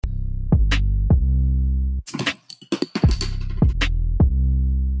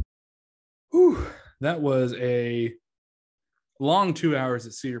That was a long 2 hours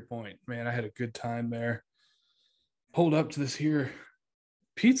at Cedar Point. Man, I had a good time there. Pulled up to this here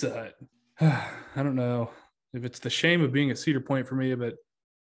Pizza Hut. I don't know if it's the shame of being at Cedar Point for me, but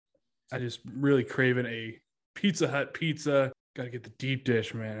I just really craving a Pizza Hut pizza. Got to get the deep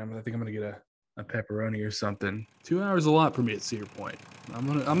dish, man. I think I'm gonna get a pepperoni or something. 2 hours is a lot for me at Cedar Point. I'm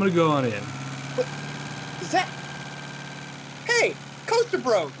gonna go on in. What is that? Hey, Coaster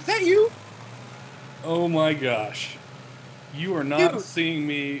Bro, is that you? Oh my gosh. You are not Dude. seeing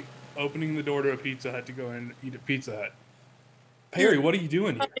me opening the door to a Pizza Hut to go and eat at Pizza Hut. Perry, what are you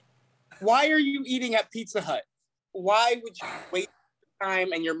doing here? Why are you eating at Pizza Hut? Why would you waste your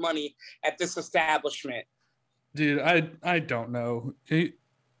time and your money at this establishment? Dude, I don't know.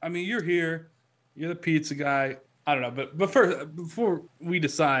 I mean, you're here. You're the pizza guy. I don't know. But first, before we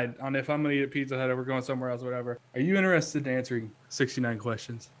decide on if I'm going to eat at Pizza Hut or we're going somewhere else or whatever, are you interested in answering 69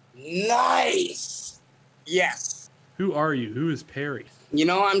 questions? Nice. Yes. Who are you? Who is Perry? You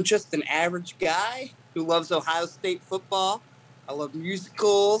know, I'm just an average guy who loves Ohio State football. I love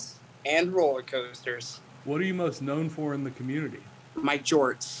musicals and roller coasters. What are you most known for in the community? My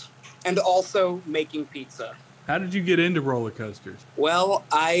jorts. And also making pizza. How did you get into roller coasters? Well,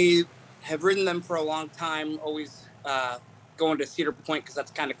 I have ridden them for a long time, always going to Cedar Point because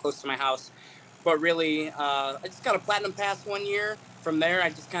that's kind of close to my house. But really, I just got a platinum pass one year. From there, I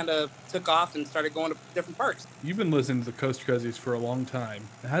just kind of took off and started going to different parks. You've been listening to the Coaster Cousins for a long time.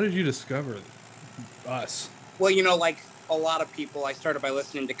 How did you discover us? Well, you know, like a lot of people, I started by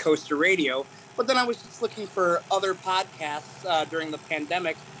listening to Coaster Radio, but then I was just looking for other podcasts during the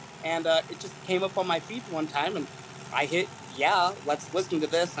pandemic, and it just came up on my feed one time, and I hit, let's listen to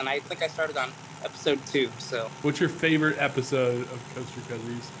this, and I think I started on episode 2. So, what's your favorite episode of Coaster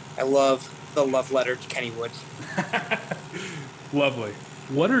Cousins? I love the love letter to Kennywood. Lovely.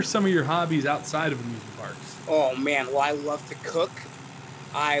 What are some of your hobbies outside of amusement parks? Oh, man. Well, I love to cook.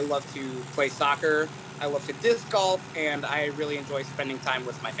 I love to play soccer. I love to disc golf. And I really enjoy spending time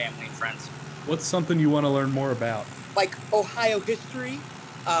with my family and friends. What's something you want to learn more about? Like Ohio history,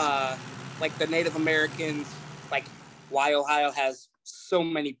 like the Native Americans, like why Ohio has so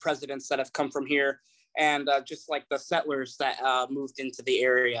many presidents that have come from here, and just like the settlers that moved into the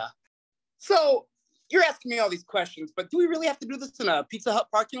area. So, you're asking me all these questions, but do we really have to do this in a Pizza Hut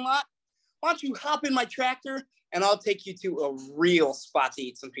parking lot? Why don't you hop in my tractor and I'll take you to a real spot to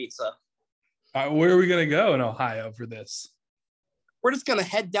eat some pizza. Where are we going to go in Ohio for this? We're just going to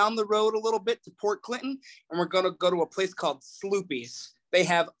head down the road a little bit to Port Clinton, and we're going to go to a place called Sloopy's. They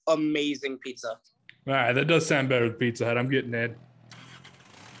have amazing pizza. All right, that does sound better than Pizza Hut. I'm getting in.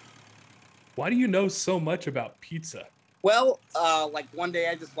 Why do you know so much about pizza? Well, like one day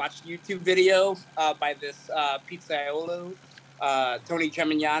I just watched a YouTube video by this pizzaiolo, Tony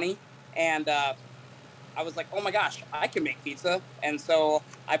Gemignani, and I was like, oh my gosh, I can make pizza. And so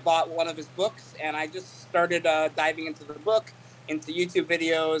I bought one of his books, and I just started diving into the book, into YouTube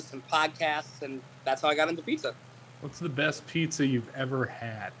videos and podcasts, and that's how I got into pizza. What's the best pizza you've ever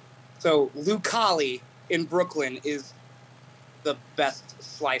had? So Lucali in Brooklyn is the best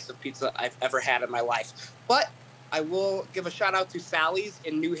slice of pizza I've ever had in my life. But I will give a shout out to Sally's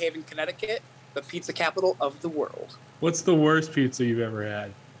in New Haven, Connecticut, the pizza capital of the world. What's the worst pizza you've ever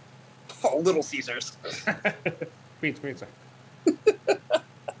had? Oh, Little Caesars. Pizza.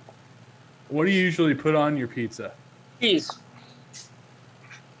 What do you usually put on your pizza? Cheese.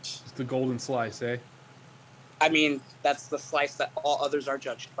 Just the golden slice, eh? I mean, that's the slice that all others are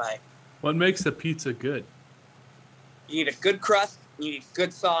judged by. What makes a pizza good? You need a good crust, you need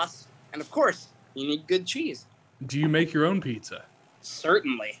good sauce, and of course, you need good cheese. Do you make your own pizza?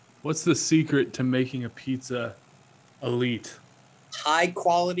 Certainly. What's the secret to making a pizza elite? High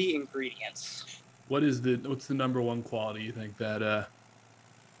quality ingredients. What's the number one quality you think that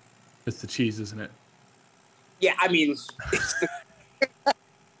it's the cheese, isn't it? Yeah, I mean,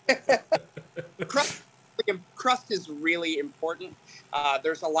 crust is really important.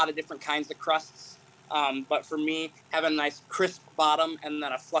 There's a lot of different kinds of crusts, but for me, having a nice crisp bottom and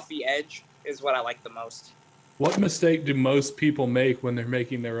then a fluffy edge is what I like the most. What mistake do most people make when they're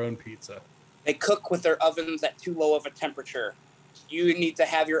making their own pizza? They cook with their ovens at too low of a temperature. You need to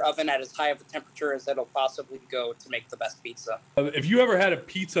have your oven at as high of a temperature as it'll possibly go to make the best pizza. If you ever had a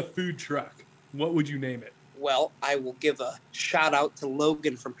pizza food truck, what would you name it? Well, I will give a shout out to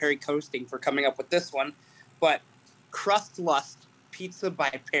Logan from Perry Coasting for coming up with this one, but Crust Lust Pizza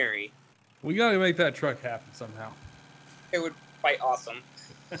by Perry. We got to make that truck happen somehow. It would be quite awesome.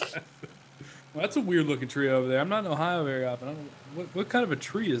 Well, that's a weird looking tree over there. I'm not in Ohio very often. I don't know, what kind of a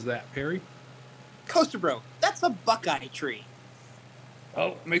tree is that, Perry? Coaster Bro, that's a Buckeye tree.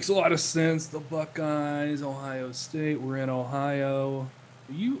 Oh, makes a lot of sense. The Buckeyes, Ohio State. We're in Ohio.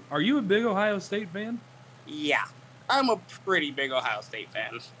 Are you a big Ohio State fan? Yeah, I'm a pretty big Ohio State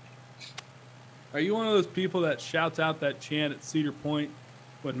fan. Are you one of those people that shouts out that chant at Cedar Point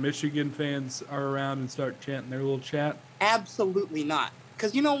when Michigan fans are around and start chanting their little chat? Absolutely not.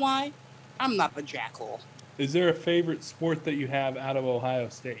 Because you know why? I'm not a jackhole. Is there a favorite sport that you have out of Ohio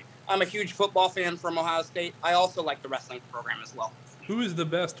State? I'm a huge football fan from Ohio State. I also like the wrestling program as well. Who is the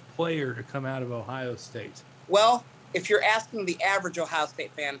best player to come out of Ohio State? Well, if you're asking the average Ohio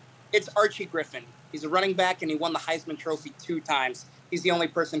State fan, it's Archie Griffin. He's a running back, and he won the Heisman Trophy 2 times. He's the only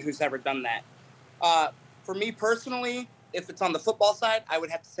person who's ever done that. For me personally, if it's on the football side, I would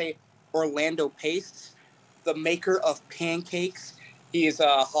have to say Orlando Pace, the maker of pancakes. He is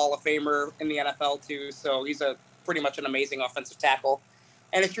a Hall of Famer in the NFL too, so he's pretty much an amazing offensive tackle.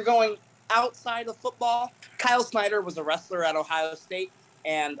 And if you're going outside of football, Kyle Snyder was a wrestler at Ohio State,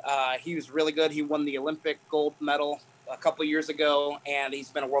 and he was really good. He won the Olympic gold medal a couple years ago, and he's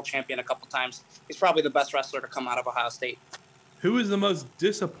been a world champion a couple times. He's probably the best wrestler to come out of Ohio State. Who is the most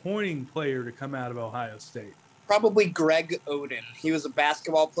disappointing player to come out of Ohio State? Probably Greg Oden. He was a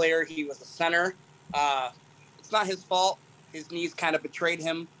basketball player. He was a center. It's not his fault. His knees kind of betrayed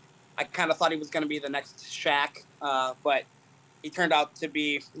him. I kind of thought he was going to be the next Shaq, but he turned out to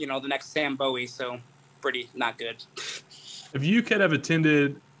be, the next Sam Bowie, so pretty not good. If you could have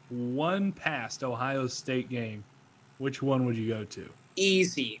attended one past Ohio State game, which one would you go to?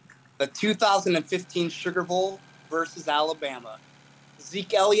 Easy. The 2015 Sugar Bowl versus Alabama.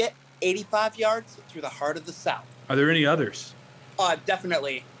 Zeke Elliott, 85 yards through the heart of the South. Are there any others?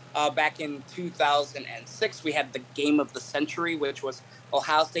 Definitely. Back in 2006, we had the game of the century, which was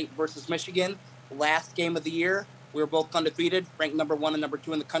Ohio State versus Michigan. Last game of the year, we were both undefeated, ranked number 1 and number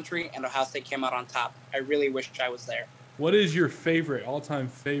 2 in the country, and Ohio State came out on top. I really wished I was there. What is your all-time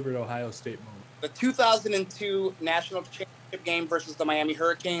favorite Ohio State moment? The 2002 National Championship game versus the Miami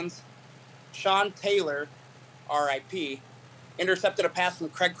Hurricanes. Sean Taylor, RIP, intercepted a pass from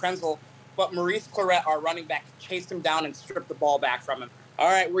Craig Krenzel, but Maurice Clarett, our running back, chased him down and stripped the ball back from him. All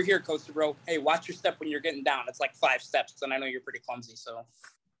right, we're here, Coaster Bro. Hey, watch your step when you're getting down. It's like 5 steps, and I know you're pretty clumsy, so.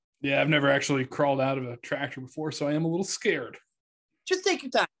 Yeah, I've never actually crawled out of a tractor before, so I am a little scared. Just take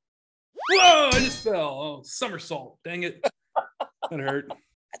your time. Whoa, I just fell. Oh, somersault. Dang it. That hurt.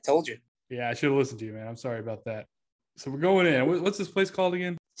 I told you. Yeah, I should have listened to you, man. I'm sorry about that. So we're going in. What's this place called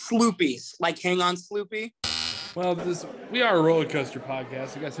again? Sloopies. Like Hang On Sloopy. Well, we are a roller coaster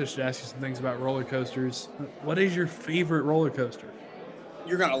podcast. I guess I should ask you some things about roller coasters. What is your favorite roller coaster?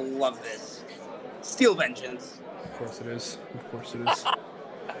 You're going to love this. Steel Vengeance. Of course it is. Of course it is.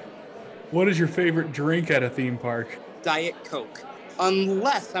 What is your favorite drink at a theme park? Diet Coke.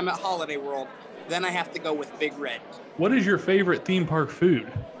 Unless I'm at Holiday World, then I have to go with Big Red. What is your favorite theme park food?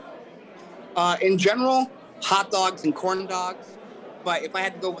 In general, hot dogs and corn dogs. But if I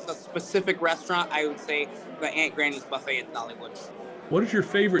had to go with a specific restaurant, I would say the Aunt Granny's Buffet at Dollywood. What is your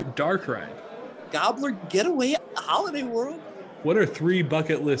favorite dark ride? Gobbler Getaway at Holiday World. What are 3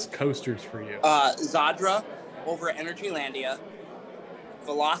 bucket list coasters for you? Zadra over at Energylandia,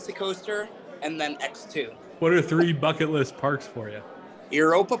 Velocicoaster, and then X2. What are 3 bucket list parks for you?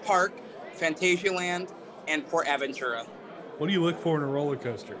 Europa Park, Fantasialand, and Port Aventura. What do you look for in a roller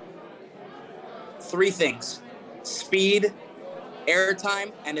coaster? 3 things: speed,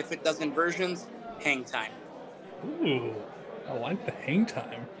 airtime, and if it does inversions, hang time. Ooh, I like the hang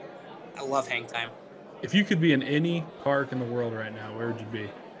time. I love hang time. If you could be in any park in the world right now, where would you be?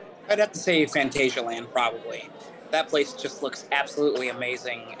 I'd have to say Fantasialand, probably. That place just looks absolutely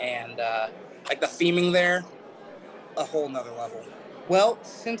amazing, and like the theming there, a whole nother level. Well,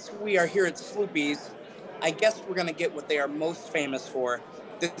 since we are here at Sloopy's, I guess we're going to get what they are most famous for.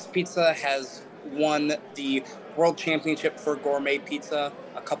 This pizza has won the World Championship for gourmet pizza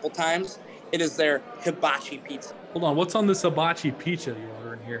a couple times. It is their hibachi pizza. Hold on, what's on this hibachi pizza you're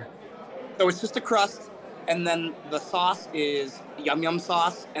ordering here? So it's just a crust, and then the sauce is yum yum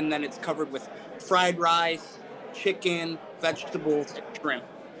sauce, and then it's covered with fried rice, chicken, vegetables, and shrimp.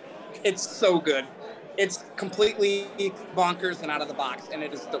 It's so good. It's completely bonkers and out of the box, and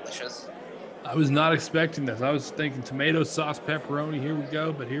it is delicious. I was not expecting this. I was thinking tomato sauce, pepperoni, here we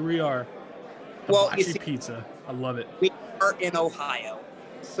go, but here we are. Well, Hibachi you see, pizza. I love it. we are in Ohio,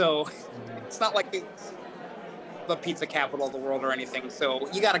 so it's not like it's the pizza capital of the world or anything. So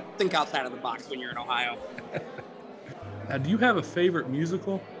you got to think outside of the box when you're in Ohio. Now, do you have a favorite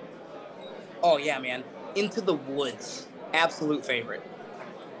musical? Oh, yeah, man. Into the Woods. Absolute favorite.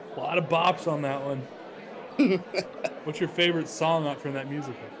 A lot of bops on that one. What's your favorite song up from that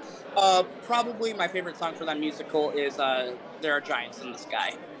musical? Probably my favorite song for that musical is There Are Giants in the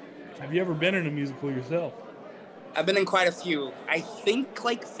Sky. Have you ever been in a musical yourself? I've been in quite a few. I think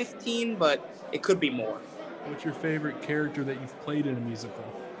like 15, but it could be more. What's your favorite character that you've played in a musical?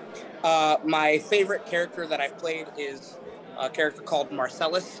 My favorite character that I've played is a character called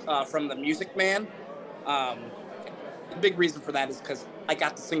Marcellus from The Music Man. The big reason for that is because I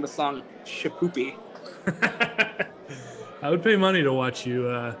got to sing the song Shapoopy. I would pay money to watch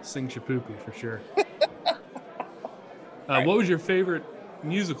you sing Shapoopy for sure. Right. What was your favorite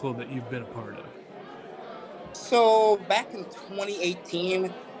musical that you've been a part of? So back in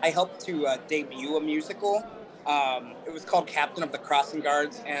 2018, I helped to debut a musical. It was called Captain of the Crossing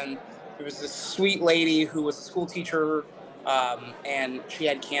Guards, and it was this sweet lady who was a school teacher, and she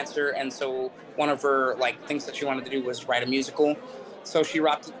had cancer, and so one of her things that she wanted to do was write a musical. So she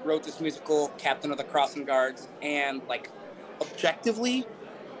wrote this musical, Captain of the Crossing Guards, and objectively,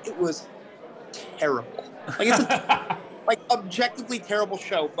 it was terrible. It's a objectively terrible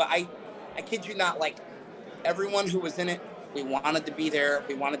show. But I kid you not, everyone who was in it, we wanted to be there.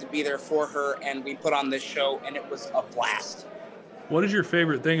 We wanted to be there for her, and we put on this show, and it was a blast. What is your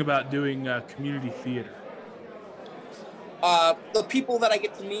favorite thing about doing community theater? The people that I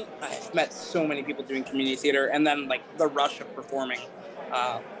get to meet. I've met so many people doing community theater, and then the rush of performing.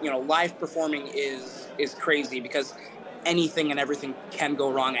 Live performing is crazy because anything and everything can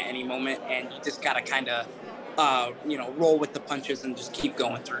go wrong at any moment, and you just gotta kind of roll with the punches and just keep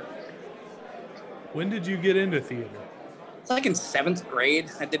going through. When did you get into theater? It's in 7th grade.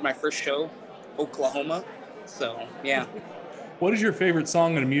 I did my first show, Oklahoma. So yeah. What is your favorite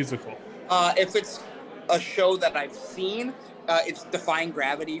song in a musical? If it's a show that I've seen, it's Defying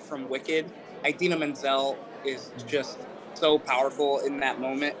Gravity from Wicked. Idina Menzel is just so powerful in that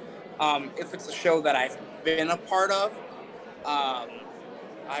moment. If it's a show that I've been a part of,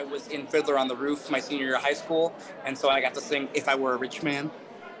 I was in Fiddler on the Roof my senior year of high school, and so I got to sing If I Were a Rich Man.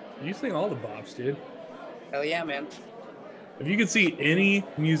 You sing all the bops, dude. Hell yeah, man. If you could see any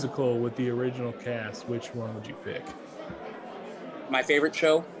musical with the original cast, which one would you pick? My favorite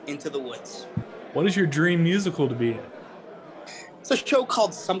show, Into the Woods. What is your dream musical to be in? It's a show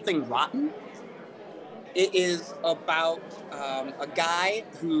called Something Rotten. It is about a guy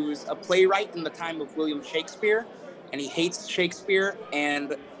who's a playwright in the time of William Shakespeare, and he hates Shakespeare,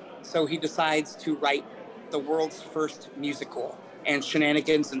 and so he decides to write the world's first musical, and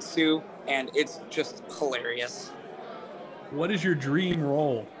shenanigans ensue, and it's just hilarious. What is your dream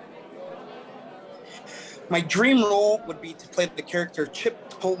role? My dream role would be to play the character Chip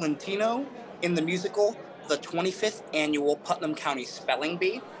Tolentino in the musical, the 25th Annual Putnam County Spelling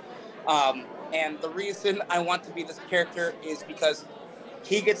Bee. And the reason I want to be this character is because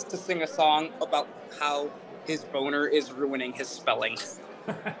he gets to sing a song about how his boner is ruining his spelling.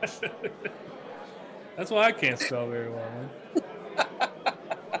 That's why I can't spell very well, man.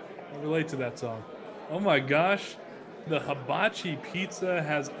 I relate to that song. Oh my gosh, the hibachi pizza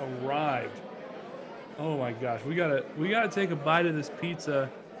has arrived. Oh my gosh, we gotta take a bite of this pizza,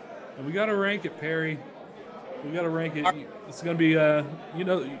 and we gotta rank it, Perry. We gotta rank it. It's gonna be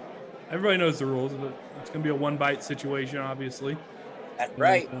everybody knows the rules, but it's gonna be a one bite situation, obviously. That's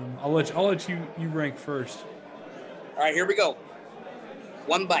right. And, I'll let you rank first. All right, here we go.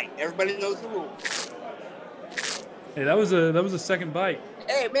 One bite. Everybody knows the rules. Hey, that was a second bite.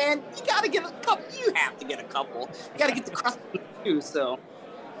 Hey man, you gotta get a couple. You have to get a couple. You gotta get the crust too. So,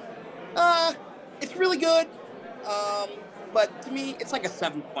 it's really good. But to me, it's like a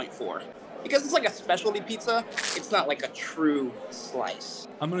 7.4 because it's like a specialty pizza. It's not like a true slice.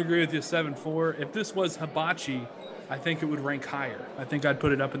 I'm gonna agree with you, 7.4. If this was hibachi, I think it would rank higher. I think I'd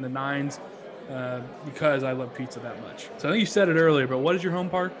put it up in the 9s because I love pizza that much. So I think you said it earlier, but what is your home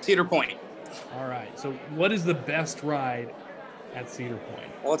park? Cedar Point. All right. So what is the best ride at Cedar Point?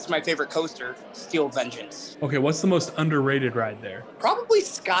 Well, it's my favorite coaster, Steel Vengeance. Okay, what's the most underrated ride there? Probably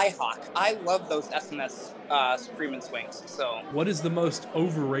Skyhawk. I love those SNS Scream and Swings. So, what is the most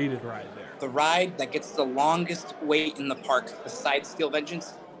overrated ride there? The ride that gets the longest wait in the park besides Steel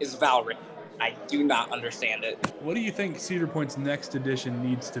Vengeance is Valkyrie. I do not understand it. What do you think Cedar Point's next edition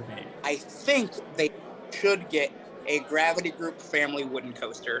needs to be? I think they should get a Gravity Group family wooden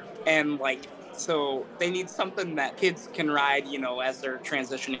coaster. And so they need something that kids can ride, as they're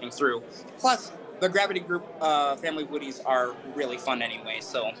transitioning through. Plus, the Gravity Group family woodies are really fun anyway.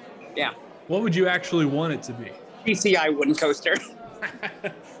 So, yeah. What would you actually want it to be? GCI wooden coaster.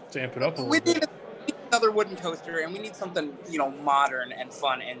 Amp it up a little bit. We need another wooden coaster, and we need something, modern and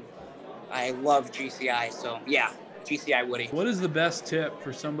fun. And I love GCI, so yeah. GCI Woody. What is the best tip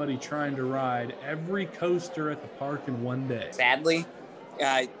for somebody trying to ride every coaster at the park in one day? Sadly,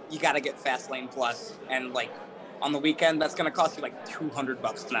 you got to get Fastlane Plus, and like on the weekend, that's going to cost you like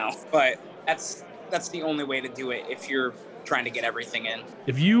 $200 now. But that's the only way to do it if you're trying to get everything in.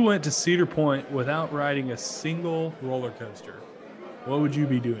 If you went to Cedar Point without riding a single roller coaster, what would you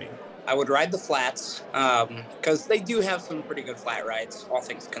be doing? I would ride the flats because they do have some pretty good flat rides, all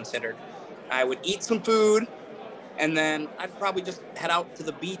things considered. I would eat some food, and then I'd probably just head out to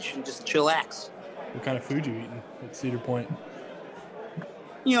the beach and just chillax. What kind of food you eating at Cedar Point?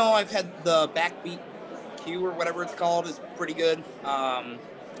 You know, I've had the Backbeat Q or whatever it's called is pretty good.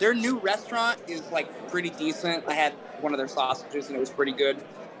 Their new restaurant is like pretty decent. I had one of their sausages and it was pretty good.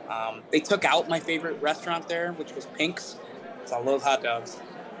 They took out my favorite restaurant there, which was Pink's. So I love hot dogs.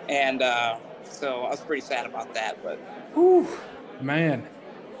 And so I was pretty sad about that. But whew, man,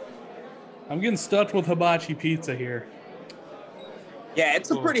 I'm getting stuck with hibachi pizza here. Yeah, it's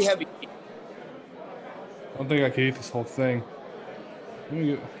a pretty heavy. I don't think I could eat this whole thing. Let me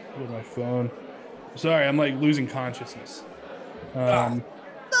get my phone. Sorry, I'm like losing consciousness. Not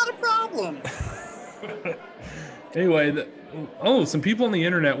a problem. Anyway, some people on the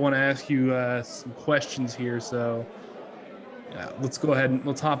internet want to ask you some questions here, so let's go ahead and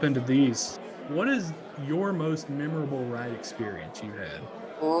let's hop into these. What is your most memorable ride experience you had?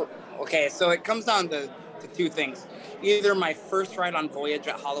 Well, okay, so it comes down to two things. Either my first ride on Voyage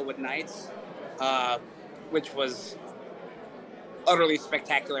at Hollywood Nights, which was utterly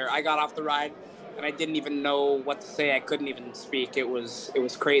spectacular. I got off the ride and I didn't even know what to say. I couldn't even speak. It was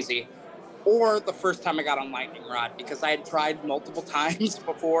crazy. Or the first time I got on Lightning Rod, because I had tried multiple times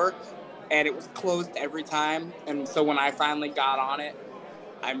before and it was closed every time. And so when I finally got on it,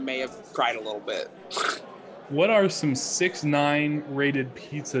 I may have cried a little bit. What are some 6'9" rated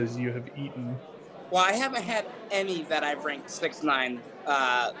pizzas you have eaten? Well, I haven't had any that I've ranked 6'9",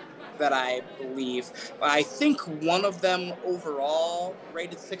 that I believe. I think one of them overall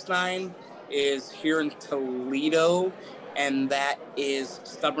rated 6'9" is here in Toledo, and that is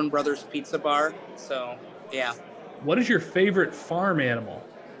Stubborn Brothers Pizza Bar. So, yeah. What is your favorite farm animal?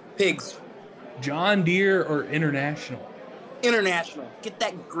 Pigs. John Deere or International? International. Get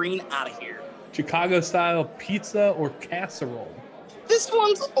that green out of here. Chicago-style pizza or casserole? This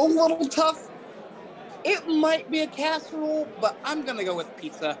one's a little tough. It might be a casserole, but I'm going to go with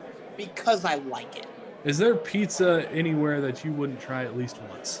pizza because I like it. Is there pizza anywhere that you wouldn't try at least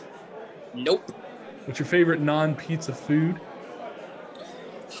once? Nope. What's your favorite non-pizza food?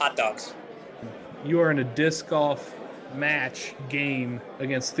 Hot dogs. You are in a disc golf match game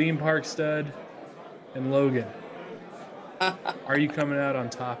against Theme Park Stud and Logan. Are you coming out on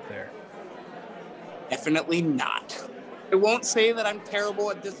top there? Definitely not. I won't say that I'm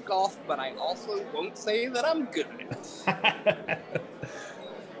terrible at disc golf, but I also won't say that I'm good at it.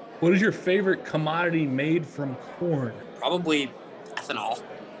 What is your favorite commodity made from corn? Probably ethanol.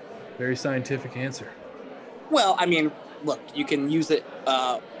 Very scientific answer. Well, I mean, look, you can use it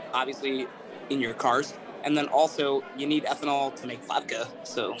obviously in your cars, and then also you need ethanol to make vodka.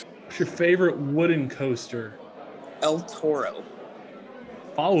 So, what's your favorite wooden coaster? El Toro.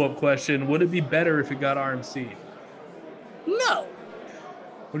 Follow-up question, would it be better if it got RMC? No.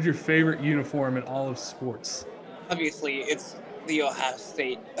 What is your favorite uniform in all of sports? Obviously, it's the Ohio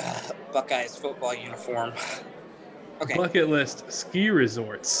State Buckeyes football uniform. Okay. Bucket list ski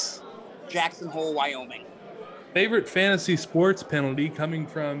resorts. Jackson Hole, Wyoming. Favorite fantasy sports penalty coming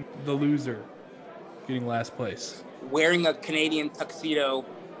from the loser getting last place? Wearing a Canadian tuxedo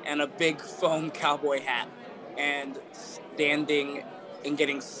and a big foam cowboy hat and standing and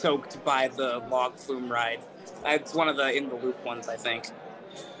getting soaked by the log flume ride. It's one of the in the loop ones, I think.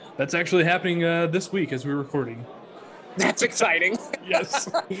 That's actually happening this week as we're recording. That's exciting. Yes.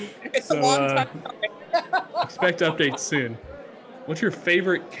 It's a long time coming. Expect updates soon. What's your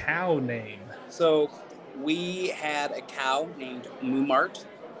favorite cow name? So we had a cow named Moomart.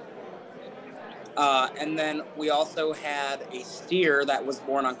 And then we also had a steer that was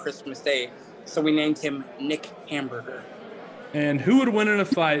born on Christmas Day. So we named him Nick Hamburger. And who would win in a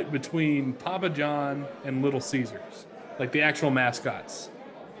fight between Papa John and Little Caesars? Like the actual mascots.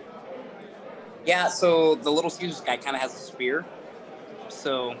 Yeah, so the Little Caesars guy kind of has a spear.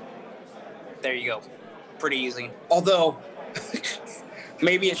 So there you go. Pretty easy. Although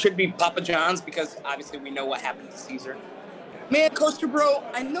maybe it should be Papa John's because obviously we know what happened to Caesar. Man, Coaster Bro,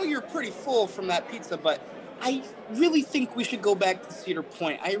 I know you're pretty full from that pizza, but I really think we should go back to Cedar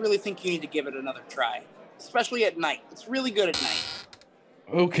Point. I really think you need to give it another try, especially at night. It's really good at night.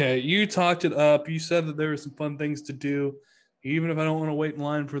 Okay, you talked it up. You said that there were some fun things to do, even if I don't want to wait in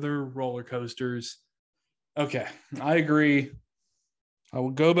line for their roller coasters. Okay, I agree. I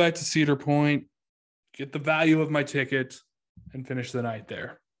will go back to Cedar Point, get the value of my ticket, and finish the night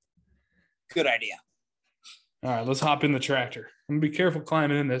there. Good idea. All right, let's hop in the tractor. I'm going to be careful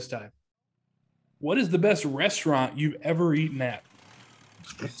climbing in this time. What is the best restaurant you've ever eaten at?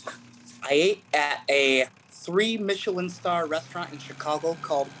 I ate at a 3 Michelin star restaurant in Chicago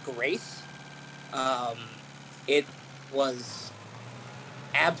called Grace. It was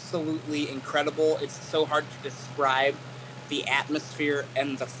absolutely incredible. It's so hard to describe the atmosphere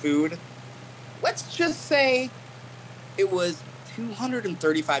and the food. Let's just say it was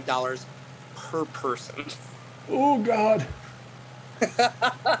 $235 per person. Oh, God.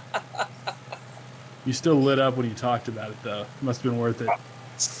 You still lit up when you talked about it, though. It must have been worth it.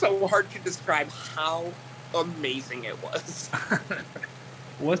 So hard to describe how amazing it was.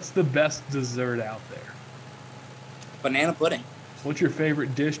 What's the best dessert out there? Banana pudding. What's your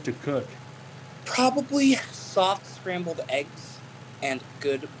favorite dish to cook? Probably soft scrambled eggs and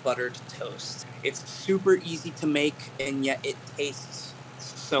good buttered toast. It's super easy to make, and yet it tastes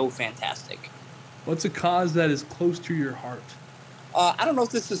so fantastic. What's a cause that is close to your heart? I don't know if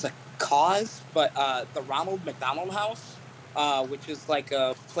this is a cause, but the Ronald McDonald House, which is like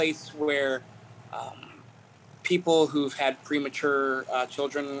a place where people who've had premature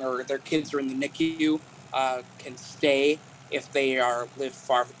children or their kids are in the NICU can stay if they live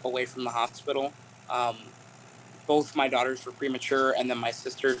far away from the hospital. Both my daughters were premature, and then my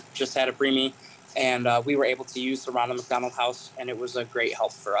sister just had a preemie, and we were able to use the Ronald McDonald House, and it was a great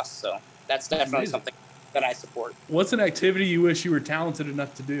help for us. So that's definitely something that I support. What's an activity you wish you were talented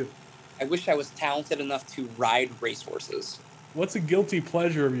enough to do? I wish I was talented enough to ride racehorses. What's a guilty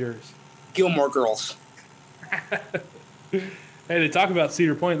pleasure of yours? Gilmore Girls. Hey, they talk about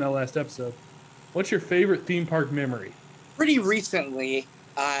Cedar Point in that last episode. What's your favorite theme park memory? Pretty recently,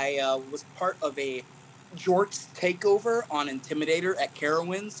 I was part of a Jorts takeover on Intimidator at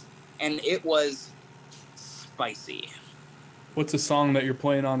Carowinds, and it was spicy. What's a song that you're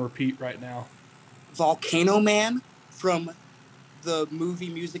playing on repeat right now? Volcano Man from the movie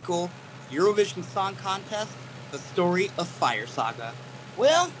musical Eurovision Song Contest, The Story of Fire Saga.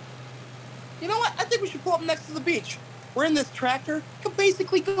 Well, you know what? I think we should pull up next to the beach. We're in this tractor. Could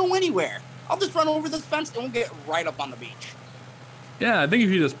basically go anywhere. I'll just run over this fence and we'll get right up on the beach. Yeah, I think if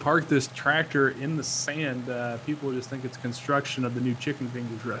you just park this tractor in the sand, people will just think it's construction of the new Chicken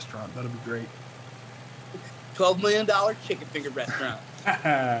Fingers restaurant. That'll be great. $12 million chicken finger restaurant.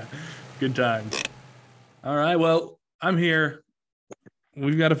 Good times. All right, well, I'm here.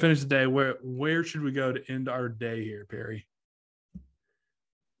 We've got to finish the day. Where should we go to end our day here, Perry?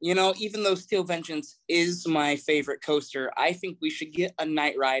 You know, even though Steel Vengeance is my favorite coaster, I think we should get a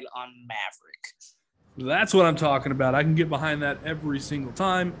night ride on Maverick. That's what I'm talking about. I can get behind that every single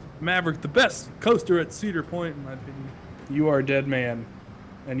time. Maverick, the best coaster at Cedar Point, in my opinion. You are a dead man,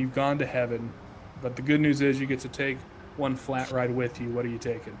 and you've gone to heaven. But the good news is you get to take one flat ride with you. What are you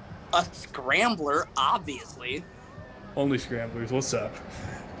taking? A scrambler, obviously. Only scramblers. What's up?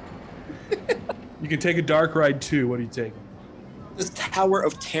 You can take a dark ride, too. What are you taking? Does Tower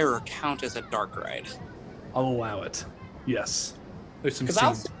of Terror count as a dark ride? I'll allow it. Yes. There's some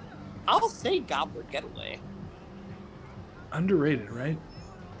Because I'll say Gobbler Getaway. Underrated, right?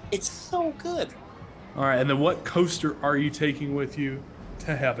 It's so good. All right, and then what coaster are you taking with you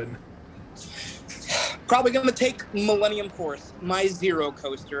to heaven? Probably going to take Millennium Force, my Zero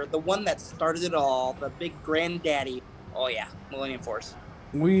coaster, the one that started it all, the big granddaddy. Oh, yeah, Millennium Force.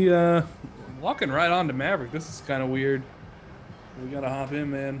 We walking right on to Maverick. This is kind of weird. We got to hop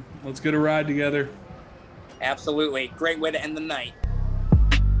in, man. Let's get a ride together. Absolutely. Great way to end the night.